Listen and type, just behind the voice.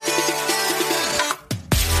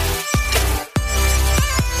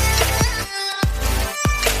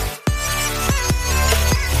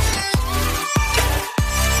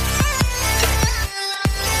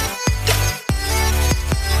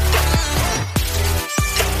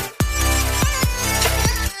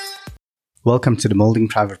Welcome to the Molding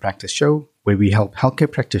Private Practice Show, where we help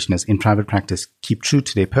healthcare practitioners in private practice keep true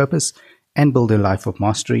to their purpose and build a life of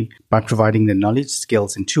mastery by providing the knowledge,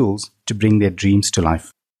 skills, and tools to bring their dreams to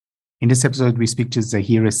life. In this episode, we speak to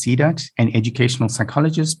Zahira Sidat, an educational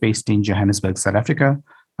psychologist based in Johannesburg, South Africa,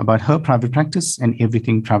 about her private practice and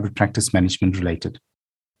everything private practice management related.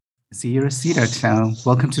 Zahira Sidat,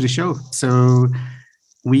 welcome to the show. So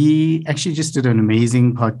we actually just did an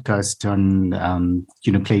amazing podcast on,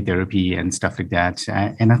 play therapy and stuff like that.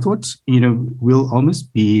 And I thought, we'll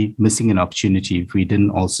almost be missing an opportunity if we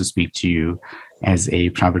didn't also speak to you as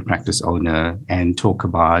a private practice owner and talk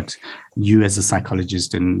about you as a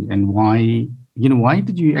psychologist and why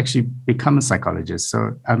did you actually become a psychologist?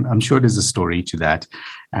 So I'm sure there's a story to that.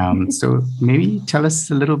 So maybe tell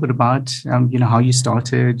us a little bit about, how you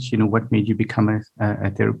started, what made you become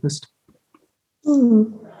a therapist?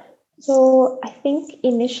 So I think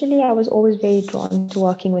initially I was always very drawn to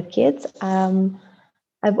working with kids.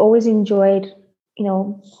 I've always enjoyed,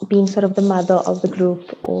 being sort of the mother of the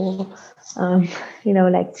group or,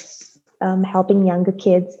 helping younger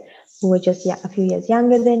kids who were just a few years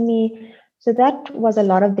younger than me. So that was a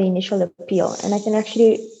lot of the initial appeal. And I can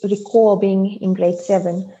actually recall being in grade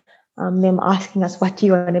 7, them asking us, what do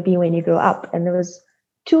you want to be when you grow up? And there was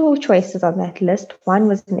 2 choices on that list. One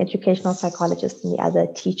was an educational psychologist and the other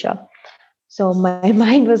a teacher. So my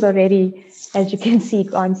mind was already, as you can see,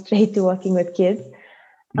 gone straight to working with kids.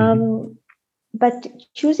 But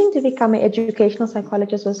choosing to become an educational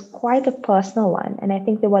psychologist was quite a personal one. And I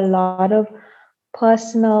think there were a lot of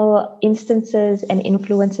personal instances and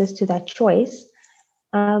influences to that choice.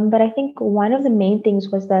 But I think one of the main things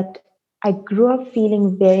was that I grew up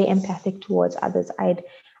feeling very empathic towards others.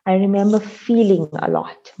 I remember feeling a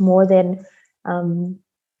lot more than,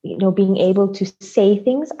 being able to say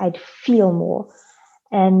things. I'd feel more.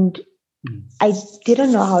 And I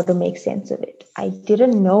didn't know how to make sense of it. I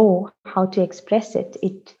didn't know how to express it.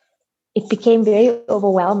 It became very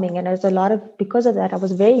overwhelming. And because of that, I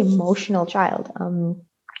was a very emotional child,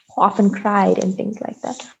 often cried and things like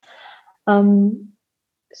that.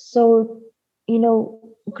 So,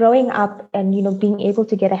 growing up and, being able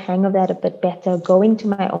to get a hang of that a bit better, going to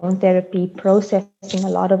my own therapy, processing a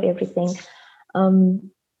lot of everything.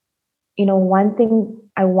 One thing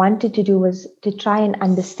I wanted to do was to try and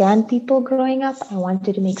understand people growing up. I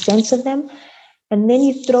wanted to make sense of them. And then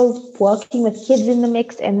you throw working with kids in the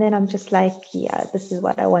mix, and then I'm just like, this is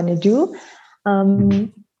what I want to do.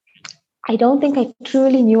 I don't think I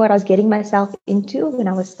truly knew what I was getting myself into when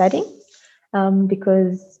I was studying,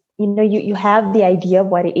 because you have the idea of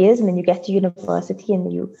what it is, and then you get to university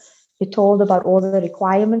and you're told about all the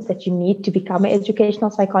requirements that you need to become an educational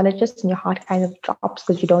psychologist, and your heart kind of drops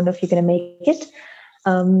because you don't know if you're going to make it.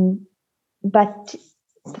 But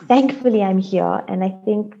thankfully I'm here. And I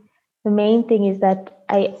think the main thing is that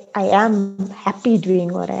I am happy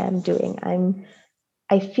doing what I am doing.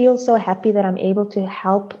 I feel so happy that I'm able to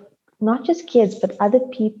help not just kids, but other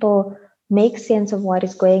people make sense of what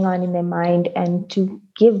is going on in their mind and to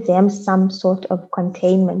give them some sort of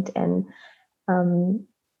containment and,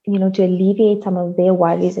 to alleviate some of their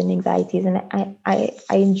worries and anxieties. And I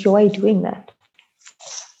enjoy doing that.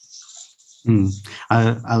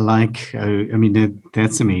 I like,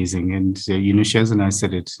 that's amazing. And, Shaz and I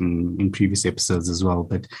said it in previous episodes as well,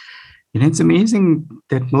 but, it's amazing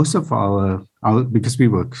that most of our because we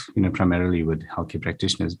work, primarily with healthcare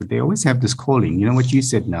practitioners, but they always have this calling, what you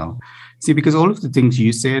said now. See, because all of the things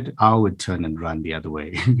you said, I would turn and run the other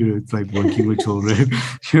way. It's like working with children,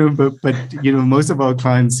 but most of our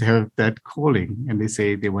clients have that calling and they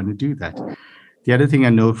say they want to do that. The other thing I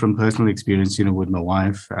know from personal experience, with my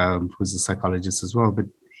wife, who's a psychologist as well, but,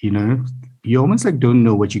 you almost like don't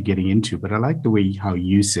know what you're getting into, but I like the way how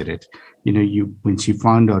you said it, when she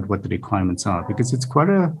found out what the requirements are, because it's quite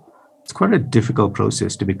a difficult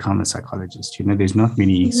process to become a psychologist. There's not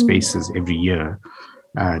many spaces every year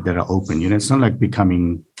that are open. It's not like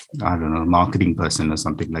becoming, I don't know, a marketing person or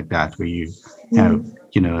something like that, where you have,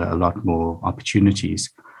 a lot more opportunities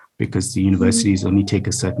because the universities only take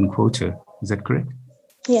a certain quota. Is that correct?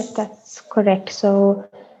 Yes, that's correct. So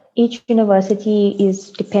each university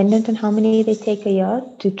is dependent on how many they take a year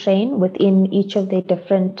to train within each of their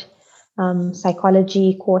different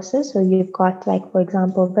psychology courses. So you've got, like, for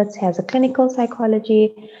example, Wits has a clinical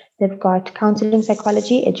psychology, they've got counseling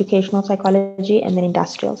psychology, educational psychology, and then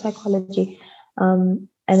industrial psychology. And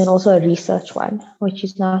then also a research one, which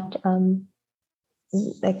is not,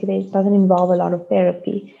 it doesn't involve a lot of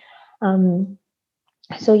therapy.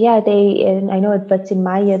 So I know at Wits in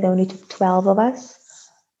my year, they only took 12 of us.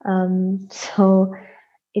 So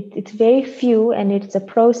it's very few, and it's a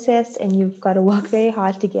process, and you've got to work very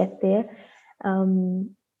hard to get there.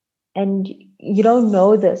 And you don't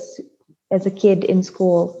know this as a kid in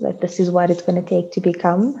school, that this is what it's going to take to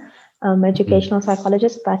become educational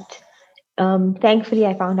psychologist. But thankfully,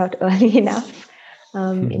 I found out early enough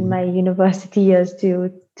in my university years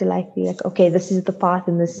to like be like, okay, this is the path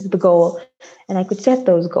and this is the goal, and I could set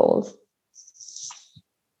those goals.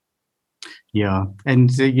 Yeah,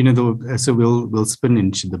 and so we'll spin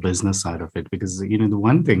into the business side of it, because the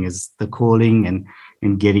one thing is the calling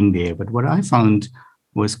and getting there. But what I found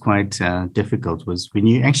was quite difficult was when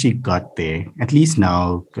you actually got there. At least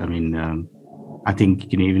now, I mean, I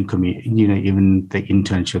think even even the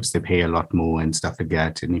internships, they pay a lot more and stuff like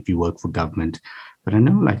that. And if you work for government, but I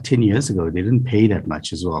know like 10 years ago they didn't pay that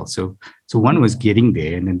much as well. So one was getting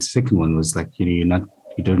there, and then the second one was like you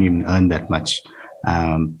don't even earn that much.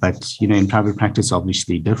 But in private practice,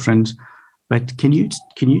 obviously different. But can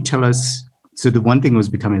you tell us? So the one thing was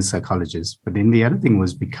becoming a psychologist, but then the other thing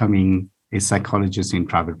was becoming a psychologist in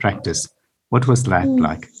private practice. What was that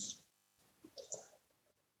like?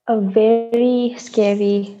 A very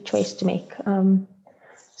scary choice to make.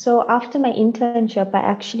 So after my internship, I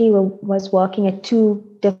actually was working at two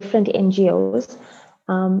different NGOs.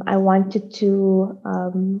 I wanted to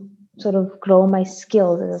sort of grow my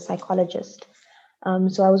skills as a psychologist.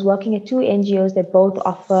 So I was working at two NGOs that both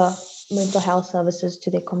offer mental health services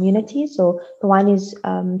to their community. So the one is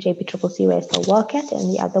JPCCC, where I still work at,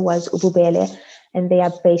 and the other was Ububele, and they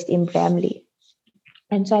are based in Bramley.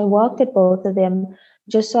 And so I worked at both of them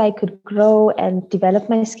just so I could grow and develop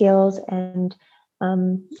my skills and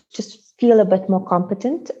just feel a bit more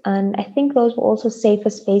competent. And I think those were also safer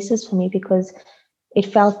spaces for me because it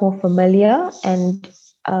felt more familiar and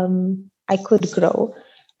I could grow.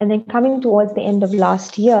 And then coming towards the end of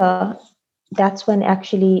last year, that's when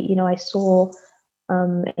actually, I saw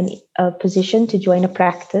a position to join a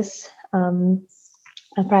practice,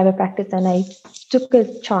 a private practice, and I took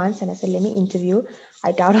a chance and I said, let me interview.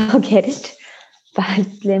 I doubt I'll get it, but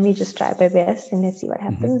let me just try my best and let's see what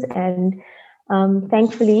happens. And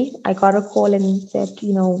thankfully, I got a call and said,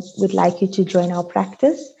 we'd like you to join our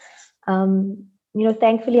practice.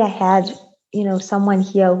 Thankfully, I had, someone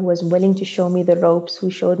here who was willing to show me the ropes,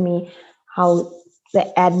 who showed me how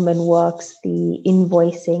the admin works, the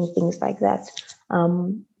invoicing, things like that.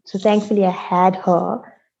 So thankfully, I had her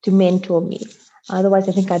to mentor me. Otherwise,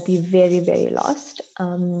 I think I'd be very, very lost.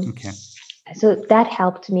 Okay. So that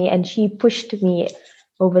helped me, and she pushed me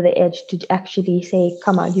over the edge to actually say,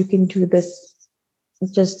 come on, you can do this.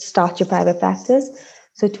 Just start your private practice.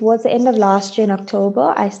 So towards the end of last year in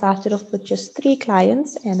October, I started off with just 3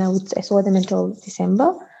 clients, and I saw them until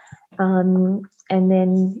December. And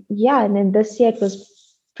then this year it was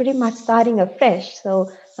pretty much starting afresh.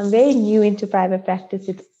 So I'm very new into private practice.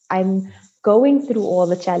 I'm going through all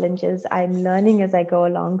the challenges. I'm learning as I go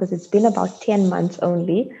along because it's been about 10 months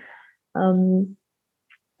only. And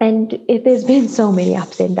there's been so many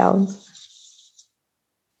ups and downs.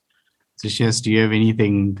 So Shaz, do you have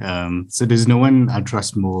anything? So there's no one I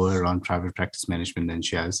trust more around private practice management than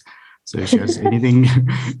Shaz. So Shaz, anything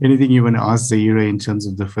you want to ask Zaheera in terms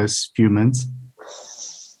of the first few months?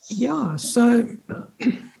 Yeah. So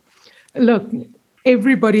look,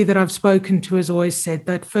 everybody that I've spoken to has always said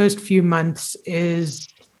that first few months it's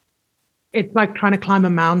like trying to climb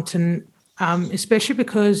a mountain, especially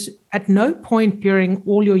because at no point during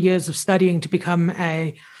all your years of studying to become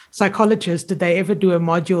a psychologist did they ever do a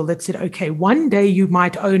module that said, okay, one day you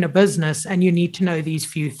might own a business and you need to know these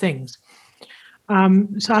few things.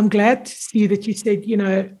 So I'm glad to see that you said,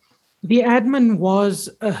 the admin was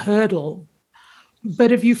a hurdle.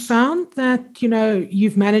 But have you found that,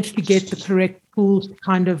 you've managed to get the correct tools to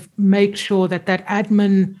kind of make sure that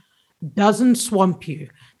admin doesn't swamp you,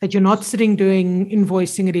 that you're not sitting doing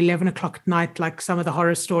invoicing at 11 o'clock at night like some of the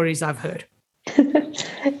horror stories I've heard?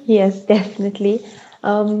 Yes, definitely.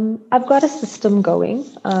 I've got a system going.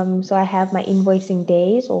 So I have my invoicing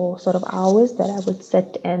days or sort of hours that I would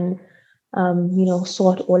sit and,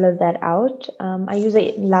 sort all of that out. I use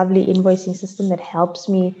a lovely invoicing system that helps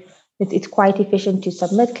me. It's quite efficient to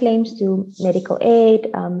submit claims to medical aid,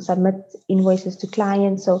 submit invoices to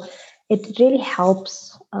clients. So it really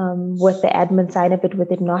helps with the admin side of it,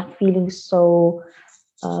 with it not feeling so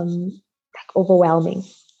overwhelming.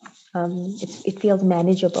 It feels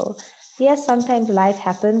manageable. Yes, sometimes life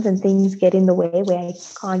happens and things get in the way where I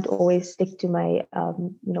can't always stick to my,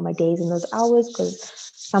 my days in those hours because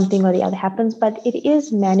something or the other happens, but it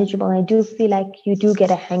is manageable. And I do feel like you do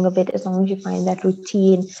get a hang of it as long as you find that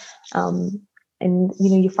routine, and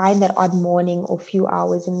you find that odd morning or few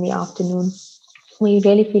hours in the afternoon where you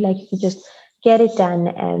really feel like you can just get it done,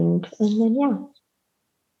 and then yeah.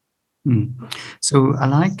 Mm. So I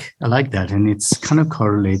like that, and it's kind of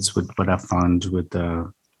correlates with what I found with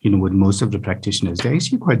with most of the practitioners. They're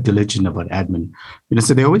actually quite diligent about admin.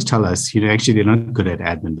 So they always tell us, actually they're not good at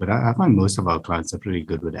admin, but I find most of our clients are pretty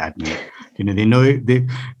good with admin. They know they.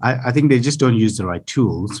 I think they just don't use the right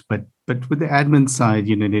tools, but with the admin side,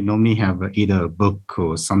 they normally have either a book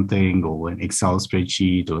or something or an Excel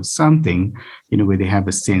spreadsheet or something, where they have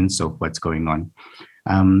a sense of what's going on.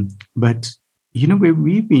 But where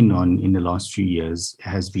we've been on in the last few years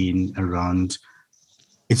has been around,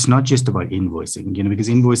 it's not just about invoicing, because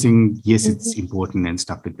invoicing, yes, it's important and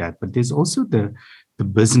stuff like that, but there's also the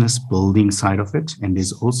business building side of it, and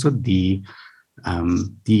there's also the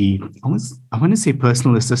almost, I want to say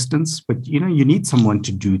personal assistance, but you need someone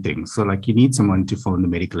to do things. So like you need someone to phone the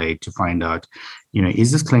medical aid to find out,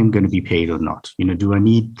 is this claim going to be paid or not? Do I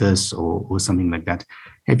need this or something like that?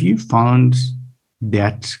 Have you found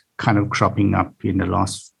that kind of cropping up in the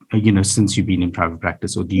last, since you've been in private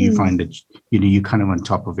practice, or do you find that, you're kind of on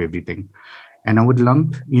top of everything? And I would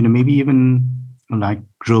lump, maybe even like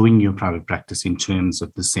growing your private practice in terms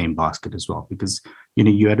of the same basket as well, because,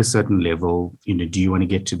 you're at a certain level, do you want to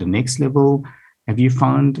get to the next level? Have you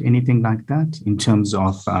found anything like that in terms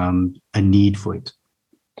of a need for it?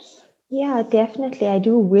 Yeah, definitely. I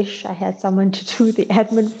do wish I had someone to do the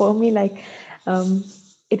admin for me. Like,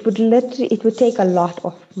 it would take a lot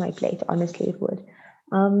off my plate. Honestly, it would.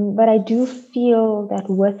 But I do feel that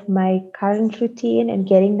with my current routine and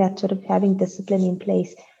getting that sort of having discipline in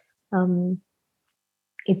place,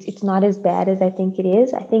 it's not as bad as I think it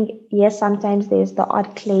is. I think, yes, sometimes there's the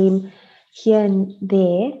odd claim here and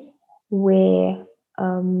there where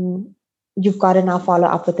you've got to now follow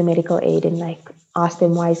up with the medical aid and like ask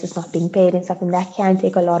them why is this not being paid and stuff, and that can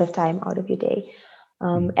take a lot of time out of your day.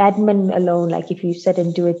 Admin alone, like if you sit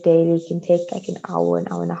and do it daily, it can take like an hour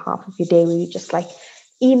and a half of your day where you just like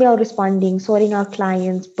email responding, sorting out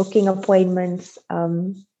clients, booking appointments,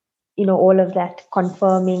 all of that,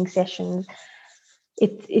 confirming sessions.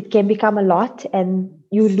 It can become a lot, and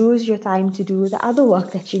you lose your time to do the other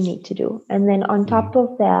work that you need to do. And then on top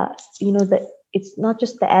of that, it's not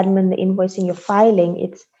just the admin, the invoicing, your filing.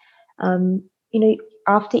 It's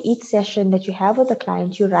after each session that you have with the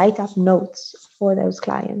client, you write up notes for those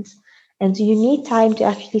clients, and so you need time to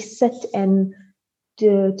actually sit and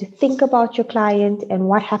to think about your client and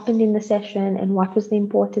what happened in the session and what was the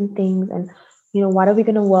important things, and what are we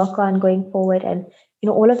going to work on going forward. And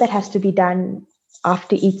all of that has to be done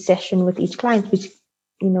after each session with each client, which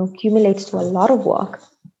accumulates to a lot of work.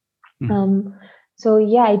 So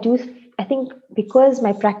yeah, I think because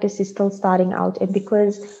my practice is still starting out, and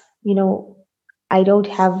because I don't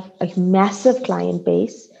have a massive client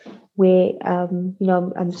base where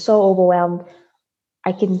I'm so overwhelmed,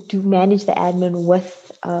 I can manage the admin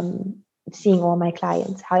with seeing all my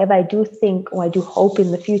clients. However, I do think, or I do hope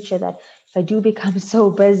in the future, that if I do become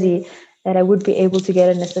so busy that I would be able to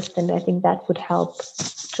get an assistant. I think that would help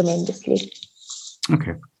tremendously.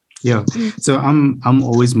 Okay. Yeah. So I'm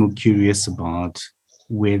always more curious about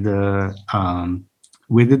whether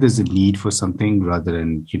there's a need for something rather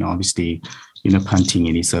than, obviously, punting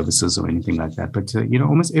any services or anything like that. But,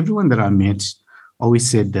 almost everyone that I met always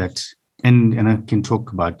said that, and I can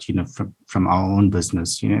talk about, from our own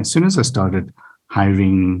business, as soon as I started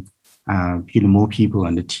hiring, more people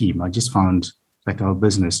on the team, I just found like our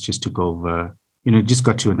business just took over, just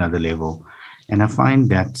got to another level. And I find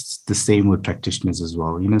that's the same with practitioners as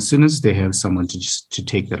well. As soon as they have someone to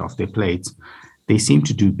take that off their plates, they seem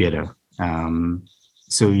to do better.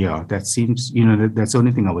 So yeah, that seems, that's the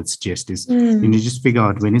only thing I would suggest is, just figure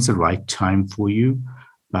out when it's the right time for you.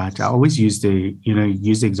 But I always use the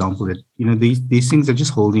example that, these things are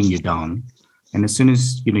just holding you down. And as soon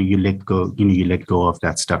as, you let go, you let go of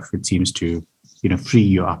that stuff, it seems to, free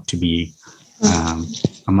you up to be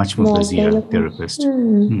a much more busier therapist.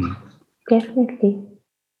 Definitely.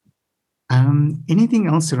 Anything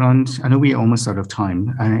else around, I know we're almost out of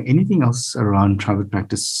time, anything else around private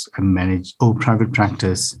practice and private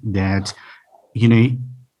practice that,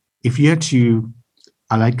 if you had to,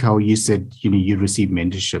 I like how you said, you receive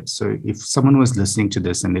mentorship. So if someone was listening to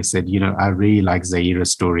this and they said, I really like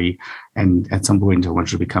Zahira's story, and at some point I want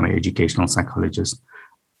to become an educational psychologist,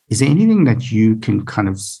 is there anything that you can kind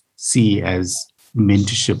of see as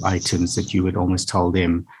mentorship items that you would almost tell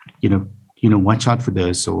them, watch out for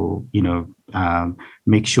this, or,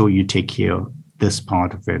 make sure you take care of this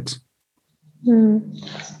part of it?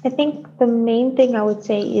 I think the main thing I would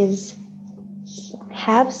say is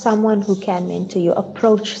have someone who can mentor you,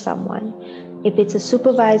 approach someone. If it's a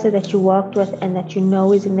supervisor that you worked with and that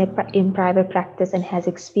is in private practice and has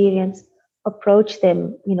experience, approach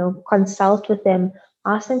them, consult with them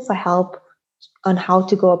ask them for help on how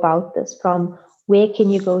to go about this. From where can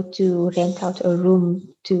you go to rent out a room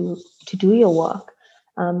to do your work?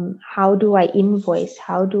 How do I invoice?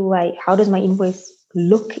 How does my invoice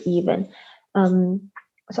look even?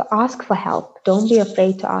 So ask for help. Don't be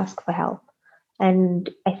afraid to ask for help. And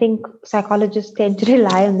I think psychologists tend to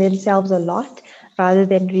rely on themselves a lot rather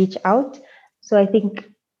than reach out. So I think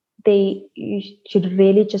you should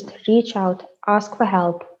really just reach out, ask for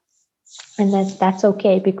help, and that's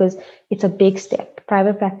okay, because it's a big step.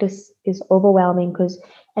 Private practice is overwhelming, because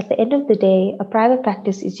at the end of the day, a private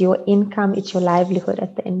practice is your income, it's your livelihood.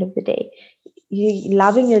 At the end of the day, you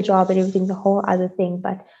loving your job and everything's a whole other thing,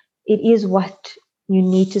 but it is what you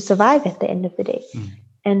need to survive at the end of the day.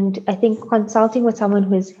 And I think consulting with someone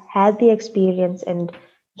who has had the experience and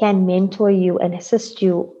can mentor you and assist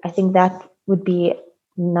you, I think that would be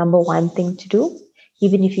number one thing to do,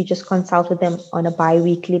 even if you just consult with them on a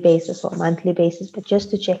bi-weekly basis or monthly basis, but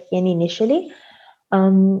just to check in initially.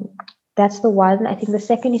 That's the one. I think the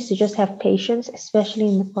second is to just have patience, especially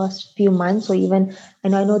in the first few months, or even,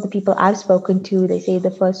 and I know the people I've spoken to, they say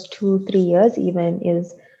the first 2-3 years even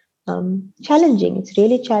is challenging. It's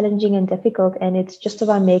really challenging and difficult, and it's just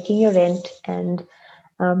about making your rent and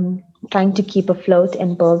trying to keep afloat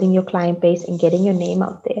and building your client base and getting your name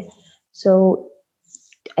out there. So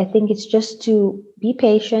I think it's just to be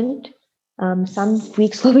patient. Some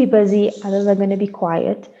weeks will be busy, others are going to be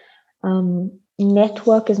quiet.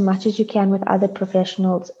 Network as much as you can with other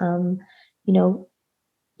professionals.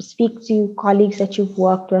 Speak to colleagues that you've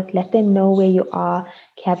worked with, let them know where you are,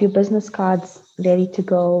 have your business cards ready to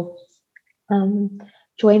go.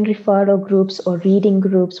 Join referral groups or reading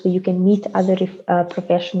groups where you can meet other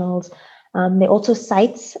professionals. There are also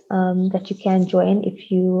sites that you can join if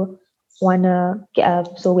you want to,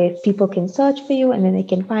 so where people can search for you and then they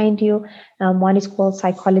can find you. One is called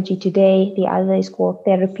Psychology Today. The other is called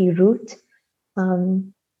Therapy Route.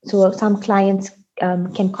 So some clients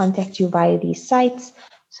can contact you via these sites.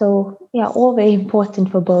 So yeah, all very important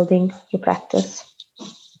for building your practice.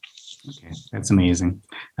 Okay, that's amazing.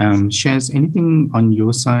 Shaz, anything on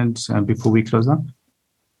your side before we close up?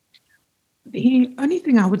 The only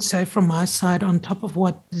thing I would say from my side, on top of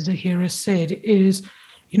what Zahira said, is,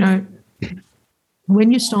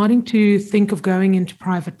 when you're starting to think of going into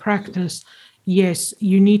private practice, yes,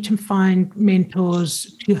 you need to find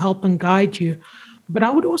mentors to help and guide you. But I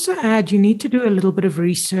would also add, you need to do a little bit of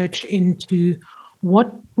research into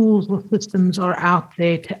what tools or systems are out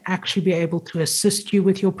there to actually be able to assist you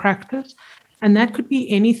with your practice. And that could be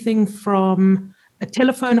anything from a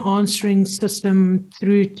telephone answering system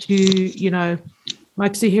through to,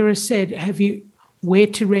 like Zahira said, where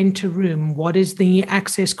to rent a room, what is the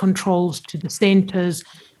access controls to the centers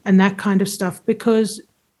and that kind of stuff, because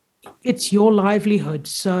it's your livelihood.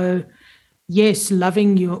 So yes,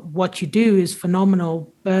 loving what you do is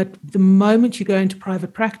phenomenal, but the moment you go into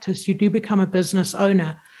private practice, you do become a business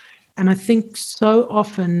owner. And I think so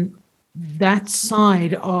often that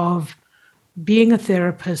side of being a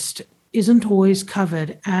therapist isn't always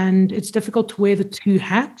covered, and it's difficult to wear the two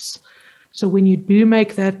hats. So when you do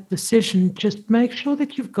make that decision, just make sure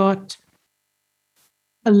that you've got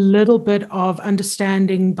a little bit of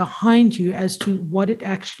understanding behind you as to what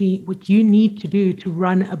you need to do to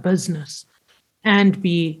run a business and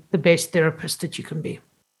be the best therapist that you can be.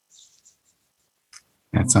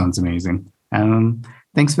 That sounds amazing.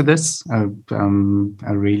 Thanks for this. I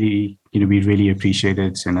really, we really appreciate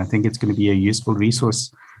it. And I think it's going to be a useful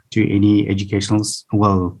resource to any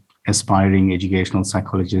aspiring educational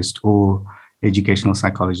psychologist or educational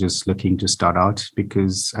psychologists looking to start out,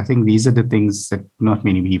 because I think these are the things that not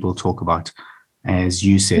many people talk about, as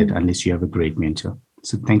you said, unless you have a great mentor.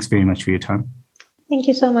 So thanks very much for your time. Thank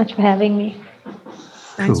you so much for having me.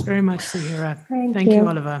 Thanks very much, Zahira. Thank you,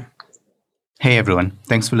 Oliver. Hey everyone,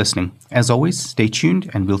 thanks for listening. As always, stay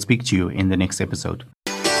tuned and we'll speak to you in the next episode.